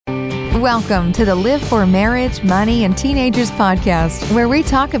Welcome to the Live for Marriage, Money, and Teenagers podcast, where we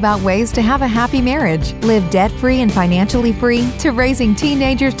talk about ways to have a happy marriage, live debt-free and financially free, to raising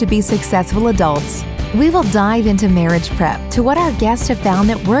teenagers to be successful adults. We will dive into marriage prep, to what our guests have found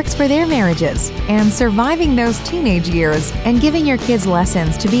that works for their marriages, and surviving those teenage years, and giving your kids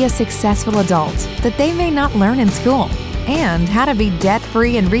lessons to be a successful adult that they may not learn in school, and how to be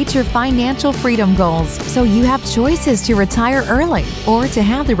debt-free and reach your financial freedom goals so you have choices to retire early or to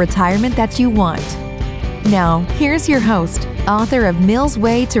have the retirement that you want. Now, here's your host, author of Mills'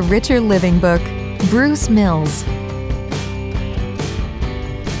 Way to Richer Living book, Bruce Mills.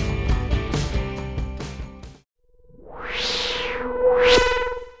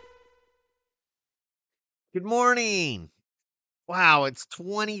 Good morning. Wow, it's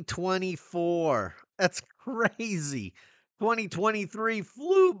 2024. That's crazy. 2023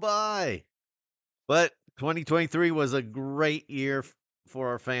 flew by. But 2023 was a great year for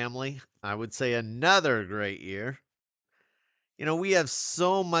our family. I would say another great year. You know, we have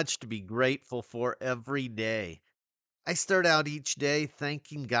so much to be grateful for every day. I start out each day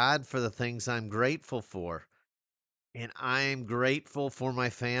thanking God for the things I'm grateful for. And I'm grateful for my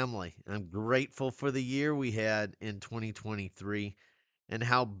family. I'm grateful for the year we had in 2023 and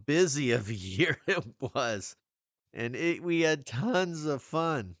how busy of a year it was. And we had tons of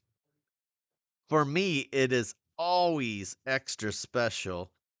fun. For me, it is always extra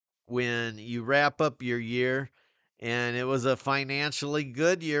special when you wrap up your year and it was a financially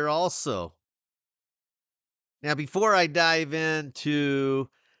good year also. Now, before I dive into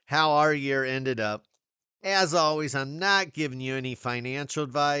how our year ended up, as always, I'm not giving you any financial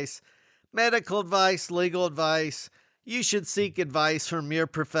advice, medical advice, legal advice. You should seek advice from your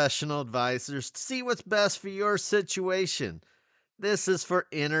professional advisors to see what's best for your situation. This is for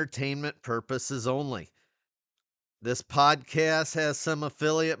entertainment purposes only. This podcast has some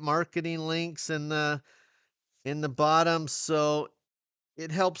affiliate marketing links in the bottom, so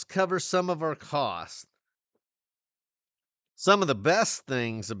it helps cover some of our costs. Some of the best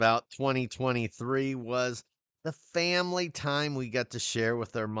things about 2023 was the family time we got to share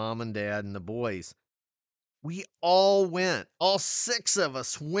with our mom and dad and the boys. We all went, all six of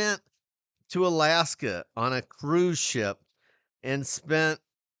us went to Alaska on a cruise ship and spent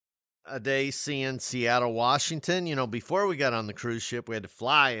a day seeing Seattle, Washington. You know, before we got on the cruise ship, we had to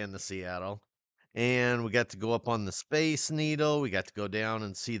fly into Seattle. And we got to go up on the Space Needle. We got to go down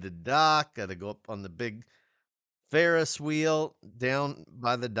and see the dock. Got to go up on the big Ferris wheel down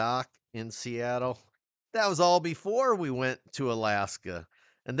by the dock in Seattle. That was all before we went to Alaska.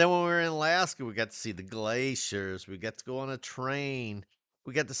 And then when we were in Alaska, we got to see the glaciers. We got to go on a train.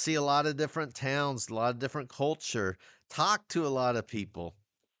 We got to see a lot of different towns, a lot of different culture, talk to a lot of people.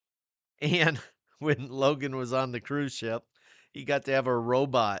 And when Logan was on the cruise ship, he got to have a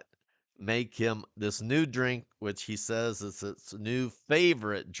robot make him this new drink, which he says is his new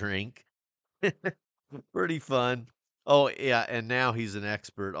favorite drink. Pretty fun. Oh, yeah, and now he's an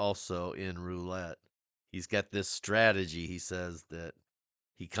expert also in roulette. He's got this strategy, he says, that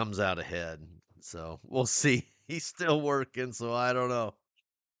he comes out ahead. So we'll see. He's still working, so I don't know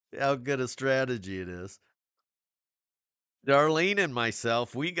how good a strategy it is. Darlene and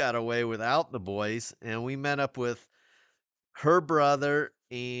myself, we got away without the boys, and we met up with her brother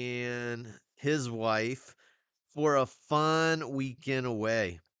and his wife for a fun weekend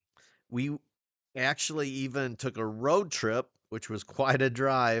away. We actually even took a road trip, which was quite a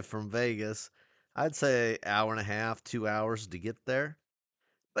drive from Vegas. I'd say hour and a half, 2 hours to get there,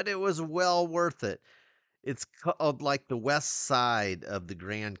 but it was well worth it. It's called like the west side of the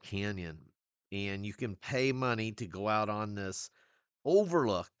Grand Canyon, and you can pay money to go out on this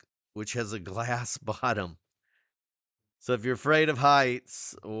overlook, which has a glass bottom. So if you're afraid of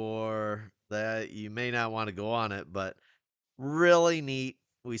heights or that, you may not want to go on it, but really neat.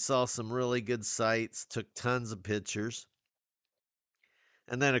 We saw some really good sights, took tons of pictures.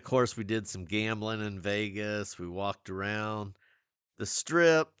 And then, of course, we did some gambling in Vegas. We walked around the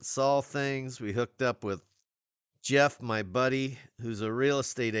strip, saw things. We hooked up with Jeff, my buddy, who's a real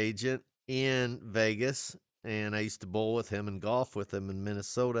estate agent in Vegas. And I used to bowl with him and golf with him in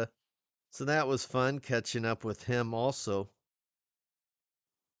Minnesota. So that was fun catching up with him also.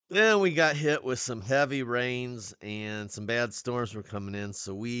 Then we got hit with some heavy rains and some bad storms were coming in,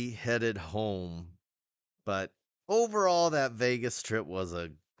 so we headed home. But overall, that Vegas trip was a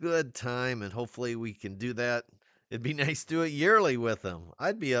good time, and hopefully we can do that. It'd be nice to do it yearly with them.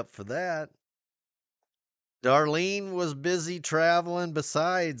 I'd be up for that. Darlene was busy traveling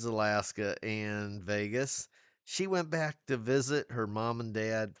besides Alaska and Vegas. She went back to visit her mom and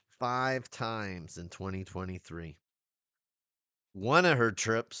dad 5 times in 2023. One of her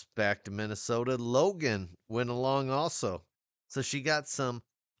trips back to Minnesota, Logan went along also. So she got some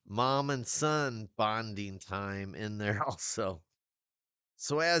mom and son bonding time in there also.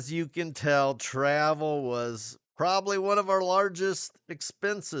 So, as you can tell, travel was probably one of our largest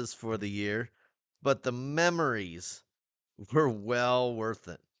expenses for the year, but the memories were well worth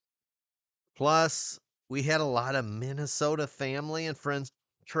it. Plus, we had a lot of Minnesota family and friends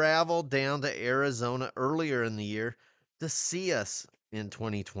travel down to Arizona earlier in the year to see us in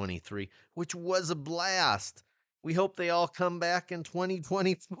 2023, which was a blast. We hope they all come back in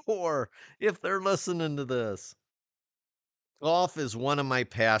 2024 if they're listening to this. Golf is one of my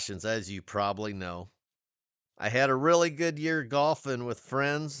passions, as you probably know. I had a really good year golfing with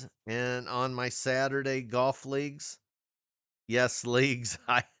friends and on my Saturday golf leagues. Yes, leagues.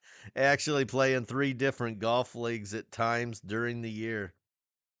 I actually play in 3 different golf leagues at times during the year.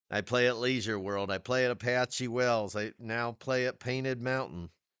 I play at Leisure World, I play at Apache Wells, I now play at Painted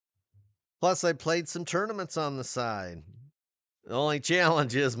Mountain. Plus, I played some tournaments on the side. The only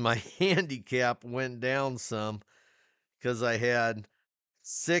challenge is my handicap went down some because I had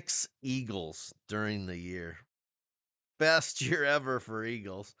 6 eagles during the year. Best year ever for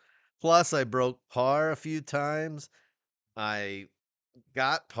eagles. Plus, I broke par a few times. I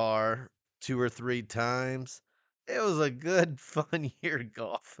got par 2 or 3 times. It was a good, fun year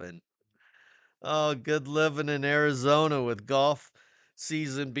golfing. Oh, good living in Arizona with golf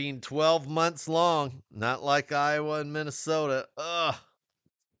season being 12 months long, not like Iowa and Minnesota. Ugh,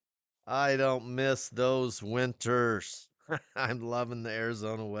 I don't miss those winters. I'm loving the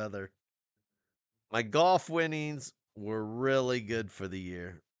Arizona weather. My golf winnings were really good for the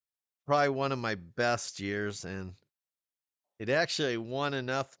year. Probably one of my best years, and it actually won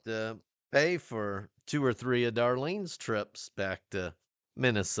enough to pay for 2 or 3 of Darlene's trips back to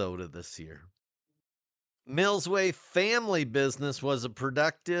Minnesota this year. Millsway family business was a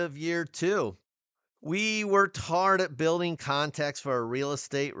productive year too. We worked hard at building contacts for our real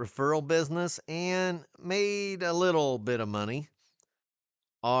estate referral business and made a little bit of money.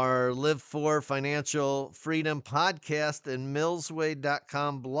 Our Live for Financial Freedom podcast and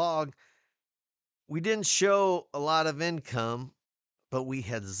Millsway.com blog, we didn't show a lot of income, but we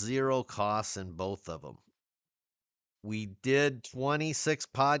had 0 costs in both of them. We did 26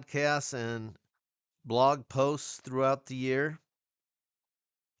 podcasts and blog posts throughout the year.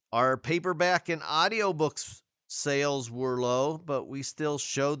 Our paperback and audiobooks sales were low, but we still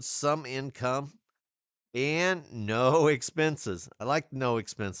showed some income and no expenses. I like no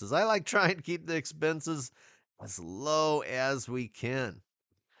expenses. I like trying to keep the expenses as low as we can.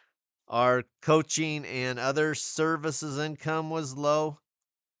 Our coaching and other services income was low,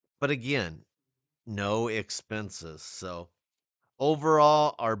 but again, no expenses. So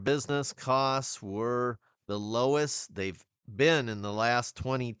overall, our business costs were the lowest they've been in the last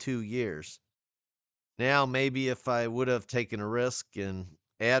 22 years. Now, maybe if I would have taken a risk and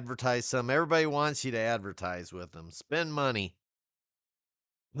advertised some, everybody wants you to advertise with them, spend money.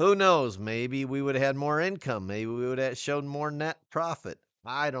 Who knows? Maybe we would have had more income. Maybe we would have shown more net profit.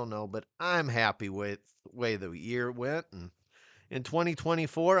 I don't know, but I'm happy with the way the year went. And in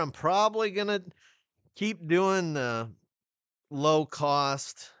 2024, I'm probably going to keep doing the low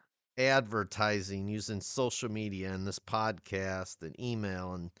cost advertising using social media and this podcast and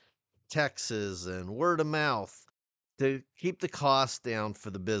email and texts and word of mouth to keep the cost down for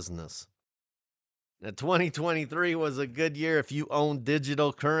the business. Now, 2023 was a good year if you own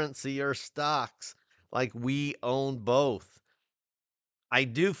digital currency or stocks, like we own both. I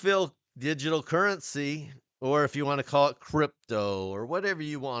do feel digital currency, or if you want to call it crypto or whatever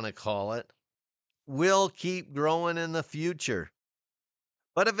you want to call it, will keep growing in the future.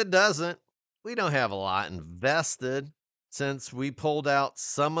 But if it doesn't, we don't have a lot invested since we pulled out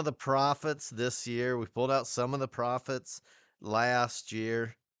some of the profits this year. We pulled out some of the profits last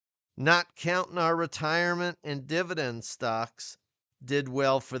year. Not counting our retirement and dividend stocks did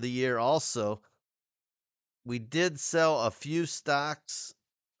well for the year also. We did sell a few stocks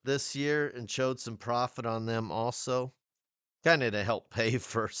this year and showed some profit on them also, kind of to help pay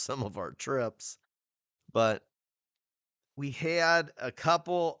for some of our trips. But we had a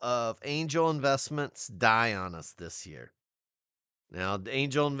couple of angel investments die on us this year. Now, the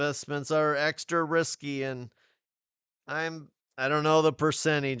angel investments are extra risky, and I don't know the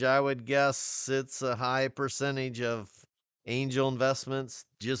percentage. I would guess it's a high percentage of angel investments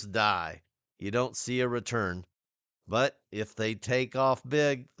just die. You don't see a return. But if they take off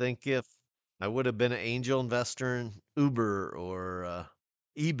big, think if I would have been an angel investor in Uber or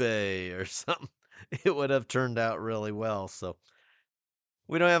eBay or something, it would have turned out really well. So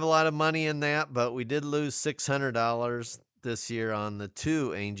we don't have a lot of money in that, but we did lose $600 this year on the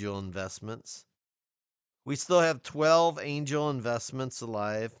 2 angel investments. We still have 12 angel investments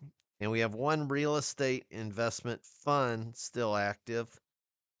alive, and we have 1 real estate investment fund still active.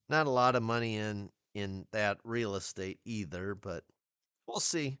 Not a lot of money in that real estate either, but we'll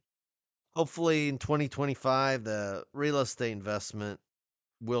see. Hopefully in 2025 the real estate investment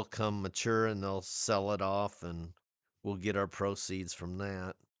will come mature and they'll sell it off and we'll get our proceeds from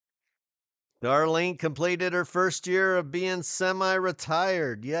that. Darlene completed her first year of being semi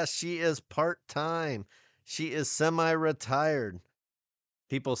retired. Yes, she is part time. She is semi retired.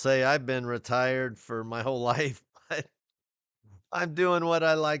 People say I've been retired for my whole life, but I'm doing what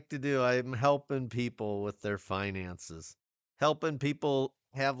I like to do. I'm helping people with their finances, helping people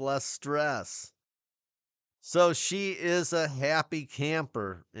have less stress. So she is a happy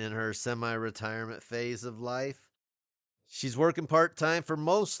camper in her semi retirement phase of life. She's working part time for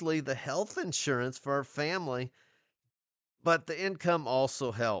mostly the health insurance for our family, but the income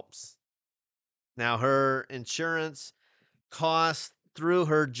also helps. Now, her insurance cost through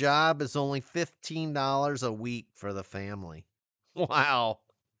her job is only $15 a week for the family. Wow.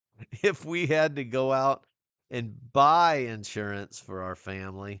 If we had to go out and buy insurance for our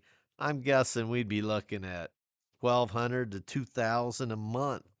family, I'm guessing we'd be looking at 1,200 to 2,000 a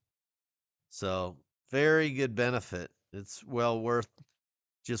month. So, very good benefit. It's well worth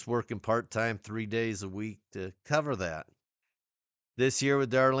just working part-time 3 days a week to cover that. This year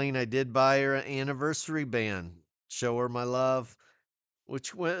with Darlene, I did buy her an anniversary band, show her my love,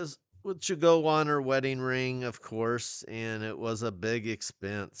 which should go on her wedding ring, of course, and it was a big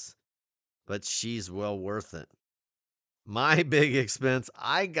expense, but she's well worth it. My big expense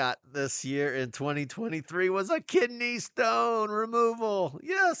I got this year in 2023 was a kidney stone removal.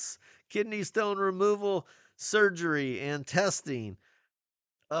 Yes, kidney stone removal surgery and testing.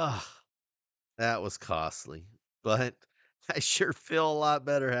 Ugh, that was costly, but I sure feel a lot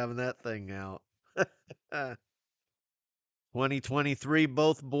better having that thing out. 2023,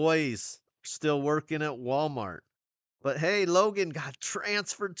 both boys still working at Walmart. But hey, Logan got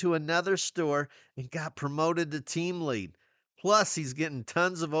transferred to another store and got promoted to team lead. Plus, he's getting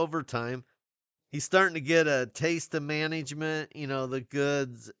tons of overtime. He's starting to get a taste of management, the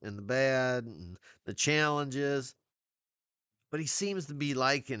goods and the bad and the challenges. But he seems to be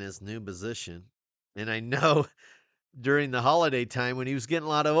liking his new position. And I know during the holiday time when he was getting a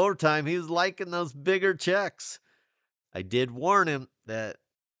lot of overtime, he was liking those bigger checks. I did warn him that,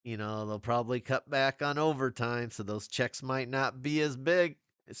 they'll probably cut back on overtime, so those checks might not be as big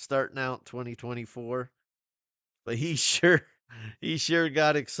starting out 2024. But he sure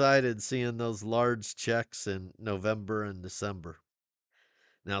got excited seeing those large checks in November and December.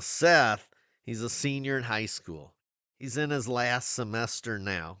 Now, Seth, he's a senior in high school. He's in his last semester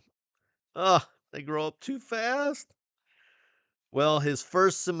now. Ugh, they grow up too fast. Well, his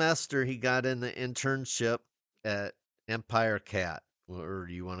first semester, he got in the internship at Empire Cat, or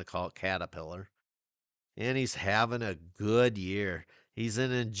you want to call it Caterpillar. And he's having a good year. He's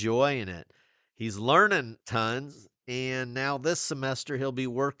enjoying it. He's learning tons. And now this semester, he'll be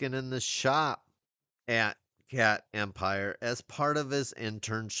working in the shop at Cat Empire as part of his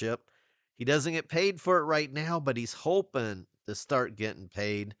internship. He doesn't get paid for it right now, but he's hoping to start getting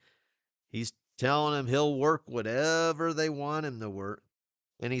paid. He's telling him he'll work whatever they want him to work.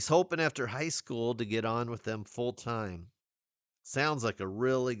 And he's hoping after high school to get on with them full time. Sounds like a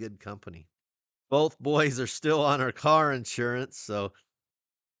really good company. Both boys are still on our car insurance, so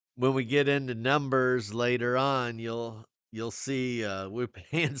when we get into numbers later on, you'll see we're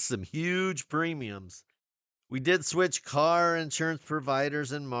paying some huge premiums. We did switch car insurance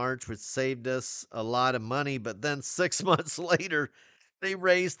providers in March, which saved us a lot of money, but then 6 months later, they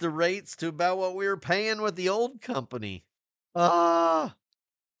raised the rates to about what we were paying with the old company. Ah!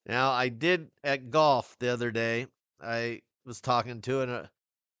 Now, I did at golf the other day. I was talking to an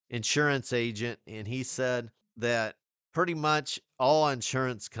insurance agent, and he said that pretty much all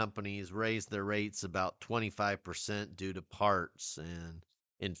insurance companies raise their rates about 25% due to parts and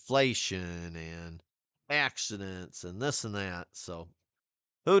inflation and accidents and this and that. So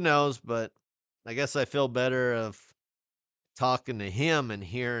who knows? But I guess I feel better of talking to him and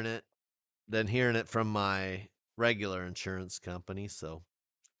hearing it than hearing it from my regular insurance company. So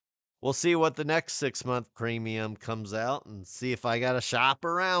we'll see what the next 6-month premium comes out and see if I got to shop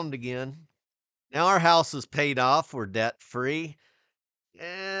around again. Now our house is paid off. We're debt free.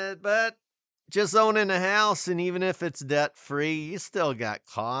 But just owning a house, and even if it's debt free, you still got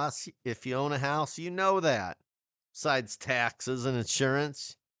costs. If you own a house, you know that. Besides taxes and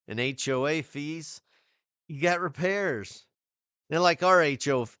insurance and HOA fees, you got repairs. And like our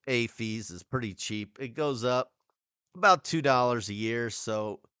HOA fees is pretty cheap. It goes up about $2 a year.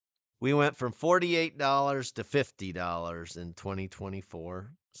 So we went from $48 to $50 in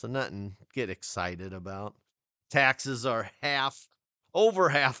 2024. So nothing to get excited about. Taxes are over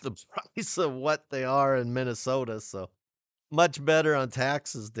half the price of what they are in Minnesota. So much better on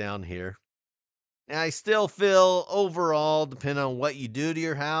taxes down here. And I still feel overall, depending on what you do to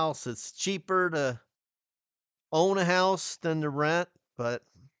your house, it's cheaper to own a house than to rent. But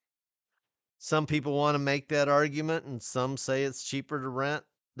some people want to make that argument, and some say it's cheaper to rent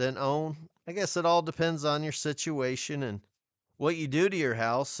than own. I guess it all depends on your situation and what you do to your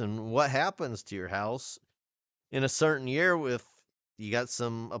house and what happens to your house in a certain year. If you got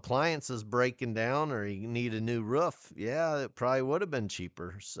some appliances breaking down or you need a new roof, yeah, it probably would have been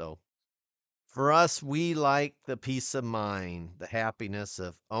cheaper. So for us, we like the peace of mind, the happiness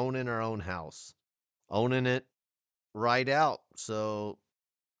of owning our own house, owning it right out. So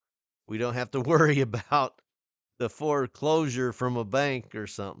we don't have to worry about the foreclosure from a bank or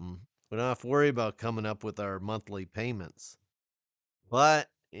something. We don't have to worry about coming up with our monthly payments. But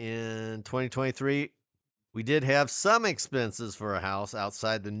in 2023, we did have some expenses for a house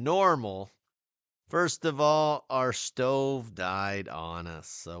outside the normal. First of all, our stove died on us,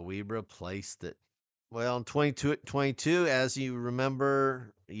 so we replaced it. Well, in 2022, as you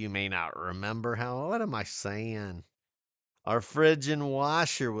remember, you may not remember what am I saying? Our fridge and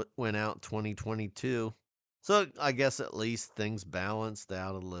washer went out in 2022. So I guess at least things balanced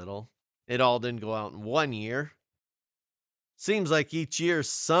out a little. It all didn't go out in one year. Seems like each year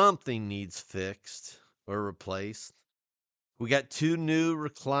something needs fixed or replaced. We got 2 new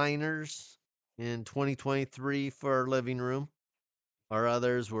recliners in 2023 for our living room. Our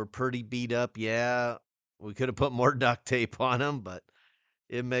others were pretty beat up. Yeah, we could have put more duct tape on them, but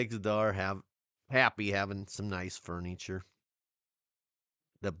it makes Dar happy having some nice furniture.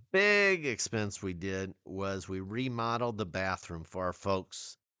 The big expense we did was we remodeled the bathroom for our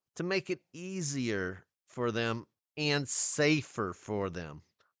folks to make it easier for them and safer for them.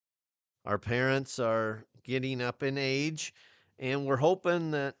 Our parents are getting up in age, and we're hoping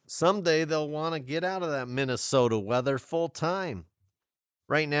that someday they'll want to get out of that Minnesota weather full time.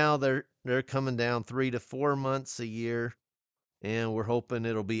 Right now they're coming down 3 to 4 months a year, and we're hoping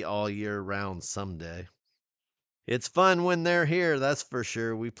it'll be all year round someday. It's fun when they're here, that's for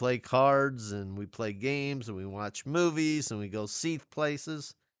sure. We play cards and we play games and we watch movies and we go see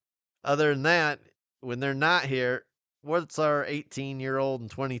places. Other than that, when they're not here, what's our 18-year-old and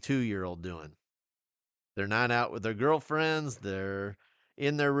 22-year-old doing? They're not out with their girlfriends. They're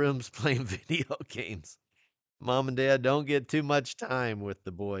in their rooms playing video games. Mom and dad don't get too much time with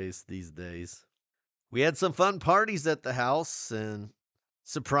the boys these days. We had some fun parties at the house and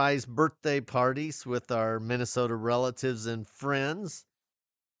surprise birthday parties with our Minnesota relatives and friends.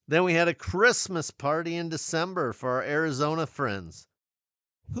 Then we had a Christmas party in December for our Arizona friends.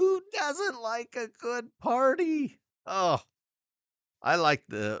 Who doesn't like a good party? Oh, I like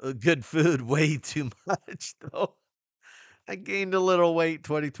the good food way too much, though. I gained a little weight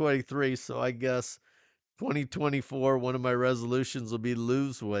 2023, so I guess 2024, one of my resolutions will be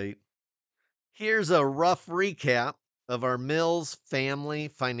lose weight. Here's a rough recap of our Mills family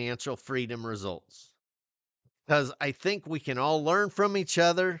financial freedom results, because I think we can all learn from each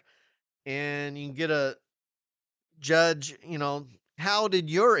other and you can get a judge, how did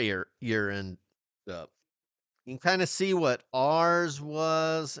your year end up? You can kind of see what ours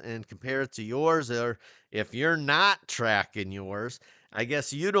was and compare it to yours. Or if you're not tracking yours, I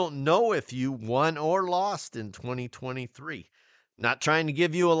guess you don't know if you won or lost in 2023. Not trying to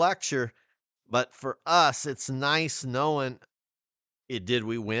give you a lecture, but for us, it's nice knowing did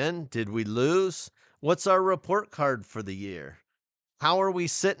we win? Did we lose? What's our report card for the year? How are we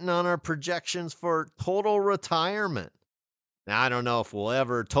sitting on our projections for total retirement? Now, I don't know if we'll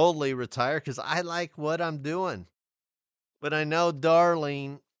ever totally retire because I like what I'm doing. But I know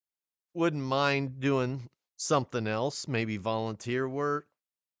Darlene wouldn't mind doing something else, maybe volunteer work,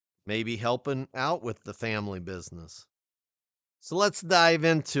 maybe helping out with the family business. So let's dive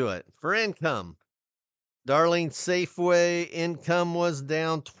into it. For income, Darlene's Safeway income was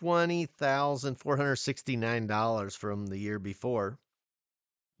down $20,469 from the year before.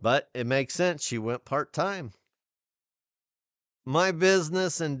 But it makes sense. She went part-time. My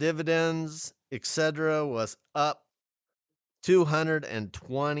business and dividends, etc., was up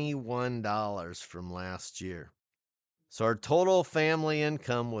 $221 from last year. So our total family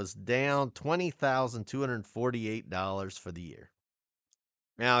income was down $20,248 for the year.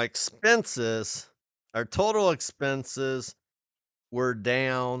 Now our total expenses were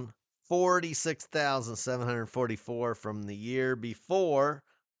down $46,744 from the year before,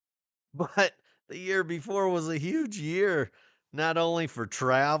 but The year before was a huge year, not only for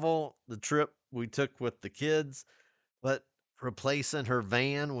travel, the trip we took with the kids, but replacing her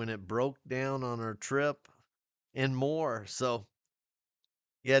van when it broke down on our trip and more. So,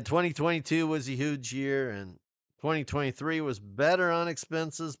 yeah, 2022 was a huge year and 2023 was better on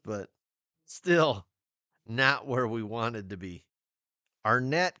expenses, but still not where we wanted to be. Our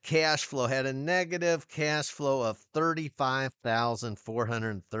net cash flow had a negative cash flow of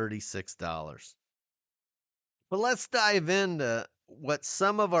 $35,436. But let's dive into what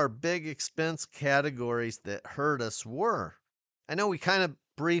some of our big expense categories that hurt us were. I know we kind of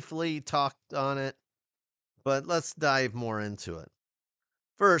briefly talked on it, but let's dive more into it.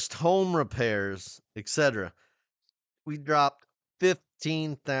 First, home repairs, etc. We dropped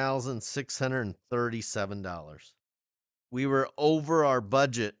 $15,637. We were over our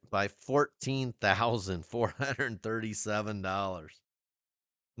budget by $14,437.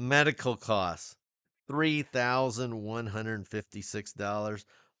 Medical costs, $3,156,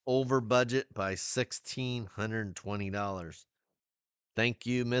 over budget by $1,620. Thank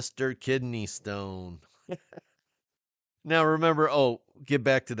you, Mr. Kidney Stone. Now remember, get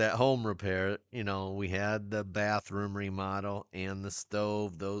back to that home repair. We had the bathroom remodel and the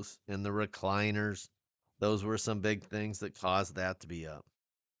stove, those and the recliners. Those were some big things that caused that to be up.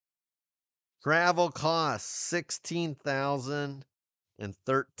 Travel costs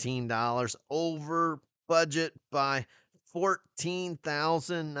 $16,013, over budget by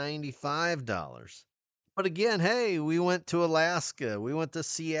 $14,095. But again, hey, we went to Alaska, we went to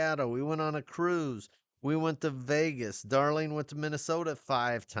Seattle, we went on a cruise, we went to Vegas. Darlene went to Minnesota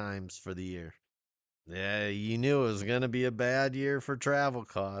 5 times for the year. Yeah, you knew it was going to be a bad year for travel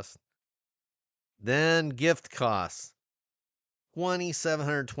costs. Then gift costs.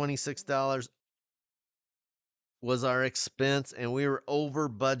 $2,726 was our expense, and we were over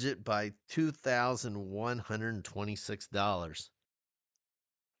budget by $2,126.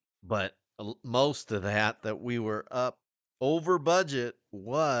 But most of that we were up over budget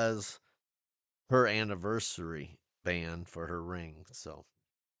was her anniversary band for her ring. So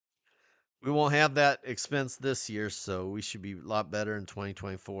we won't have that expense this year, so we should be a lot better in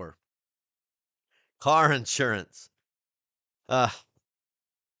 2024. Car insurance.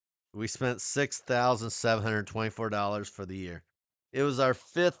 We spent $6,724 for the year. It was our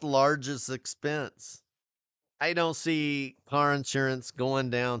 5th largest expense. I don't see car insurance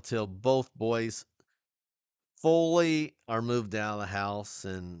going down till both boys fully are moved out of the house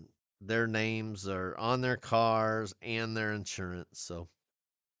and their names are on their cars and their insurance. So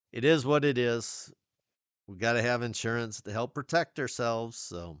it is what it is. We got to have insurance to help protect ourselves.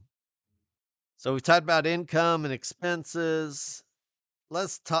 So we talked about income and expenses.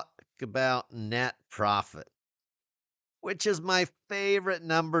 Let's talk about net profit, which is my favorite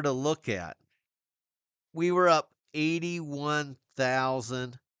number to look at. We were up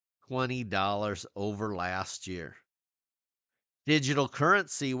 $81,020 over last year. Digital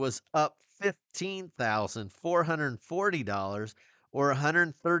currency was up $15,440, or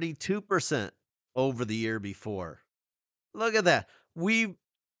 132% over the year before. Look at that. We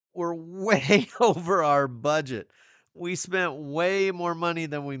were way over our budget. We spent way more money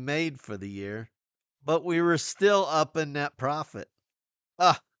than we made for the year, but we were still up in net profit.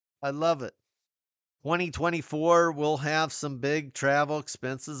 I love it. 2024, we'll have some big travel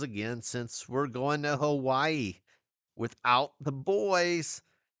expenses again since we're going to Hawaii without the boys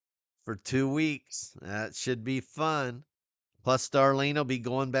for 2 weeks. That should be fun. Plus, Darlene will be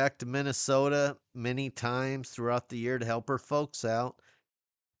going back to Minnesota many times throughout the year to help her folks out.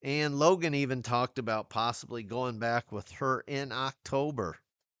 And Logan even talked about possibly going back with her in October.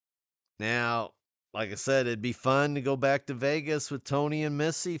 Now, like I said, it'd be fun to go back to Vegas with Tony and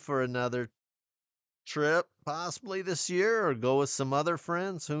Missy for another trip, possibly this year, or go with some other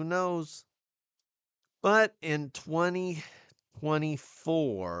friends. Who knows? But in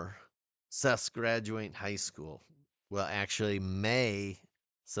 2024, Seth's graduating high school. Well, actually, May.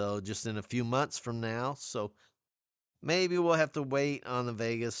 So just in a few months from now. So maybe we'll have to wait on the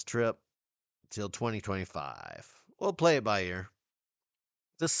Vegas trip till 2025. We'll play it by ear.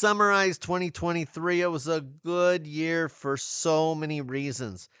 To summarize 2023, it was a good year for so many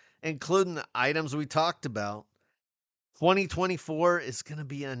reasons, including the items we talked about. 2024 is going to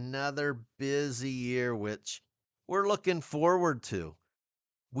be another busy year, which we're looking forward to.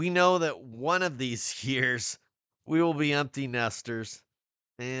 We know that one of these years we will be empty nesters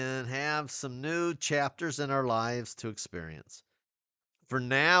and have some new chapters in our lives to experience. For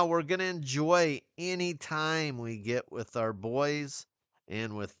now, we're going to enjoy any time we get with our boys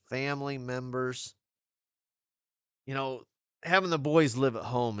and with family members. having the boys live at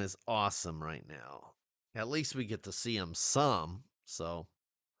home is awesome right now. At least we get to see them some, so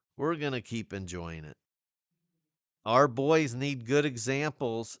we're going to keep enjoying it. Our boys need good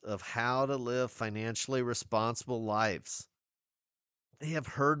examples of how to live financially responsible lives. They have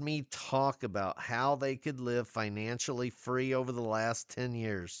heard me talk about how they could live financially free over the last 10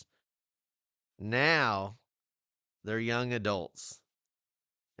 years. Now they're young adults,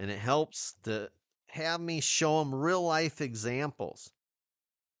 and it helps to have me show them real life examples.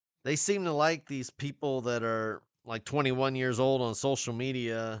 They seem to like these people that are like 21 years old on social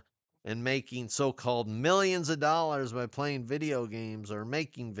media and making so-called millions of dollars by playing video games or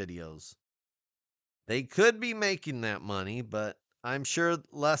making videos. They could be making that money, but I'm sure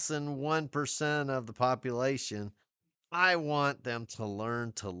less than 1% of the population. I want them to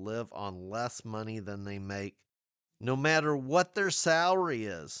learn to live on less money than they make, no matter what their salary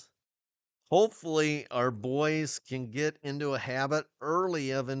is. Hopefully, our boys can get into a habit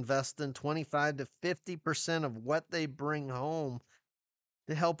early of investing 25 to 50% of what they bring home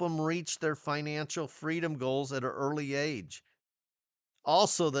to help them reach their financial freedom goals at an early age.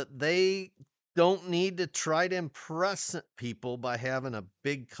 Also, that they don't need to try to impress people by having a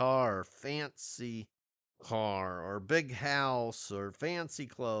big car, fancy car, or big house, or fancy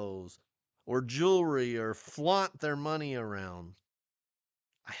clothes, or jewelry, or flaunt their money around.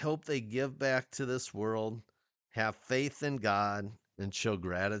 I hope they give back to this world, have faith in God, and show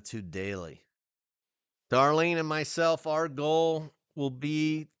gratitude daily. Darlene and myself, our goal will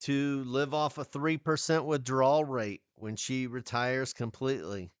be to live off a 3% withdrawal rate when she retires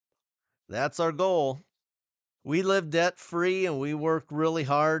completely. That's our goal. We live debt-free and we work really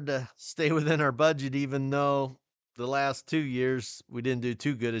hard to stay within our budget, even though the last 2 years we didn't do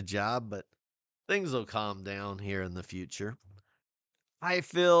too good a job, but things will calm down here in the future. I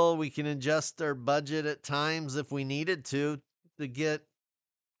feel we can adjust our budget at times if we needed to get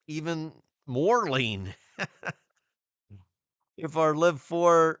even more lean. If our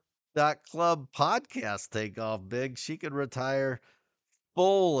Live4.Club podcast take off big, she could retire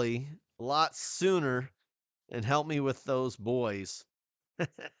fully a lot sooner and help me with those boys.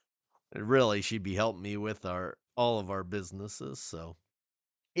 Really, she'd be helping me with all of our businesses. So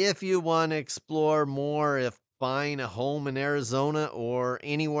if you want to explore more if buying a home in Arizona or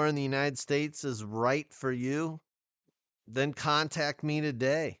anywhere in the United States is right for you, then contact me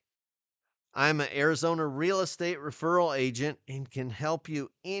today. I'm an Arizona real estate referral agent and can help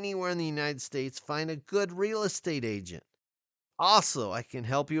you anywhere in the United States find a good real estate agent. Also, I can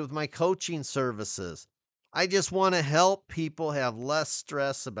help you with my coaching services. I just want to help people have less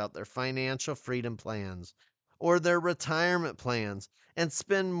stress about their financial freedom plans or their retirement plans and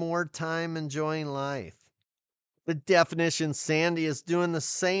spend more time enjoying life. The definition Sandy is doing the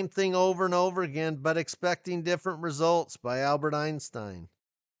same thing over and over again, but expecting different results by Albert Einstein.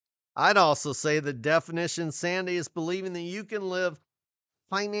 I'd also say the definition Sandy is believing that you can live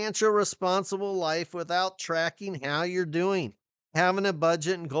financial responsible life without tracking how you're doing, having a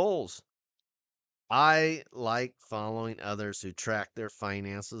budget and goals. I like following others who track their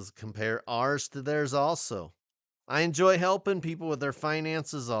finances, compare ours to theirs also. I enjoy helping people with their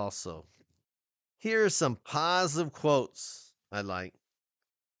finances also. Here are some positive quotes I like.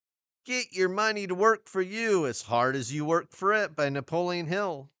 Get your money to work for you as hard as you work for it by Napoleon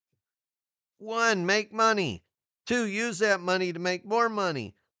Hill. 1, make money. 2, use that money to make more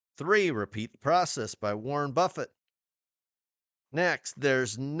money. 3, repeat the process by Warren Buffett. Next,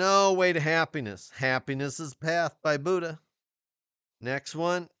 there's no way to happiness. Happiness is the path by Buddha. Next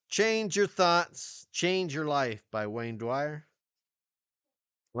one, change your thoughts, change your life by Wayne Dwyer.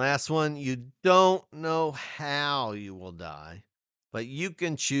 Last one, you don't know how you will die, but you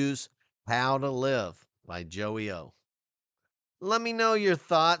can choose how to live by Joey O. Let me know your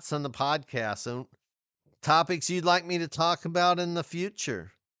thoughts on the podcast and topics you'd like me to talk about in the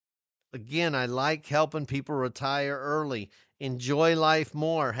future. Again, I like helping people retire early, enjoy life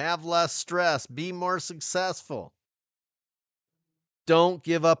more, have less stress, be more successful. Don't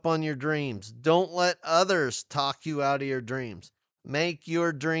give up on your dreams. Don't let others talk you out of your dreams. Make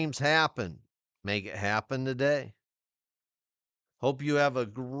your dreams happen. Make it happen today. Hope you have a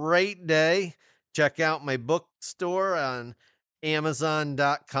great day. Check out my bookstore on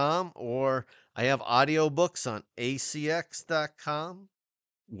Amazon.com, or I have audiobooks on ACX.com.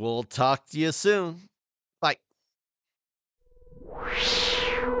 We'll talk to you soon. Bye.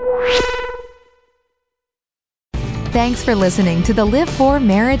 Thanks for listening to the Live For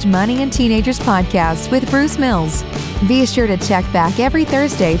Marriage, Money, and Teenagers podcast with Bruce Mills. Be sure to check back every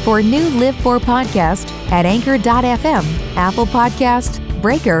Thursday for a new Live For podcast at Anchor.fm, Apple Podcast,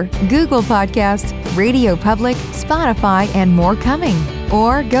 Breaker, Google Podcast, Radio Public, Spotify, and more coming.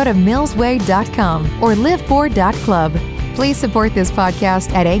 Or go to millsway.com or live4.club. Please support this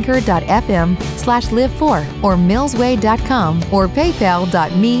podcast at anchor.fm/live4 or millsway.com or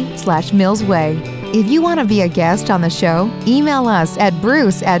paypal.me/millsway. If you want to be a guest on the show, email us at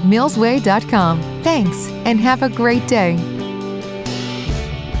bruce@millsway.com. Thanks, and have a great day.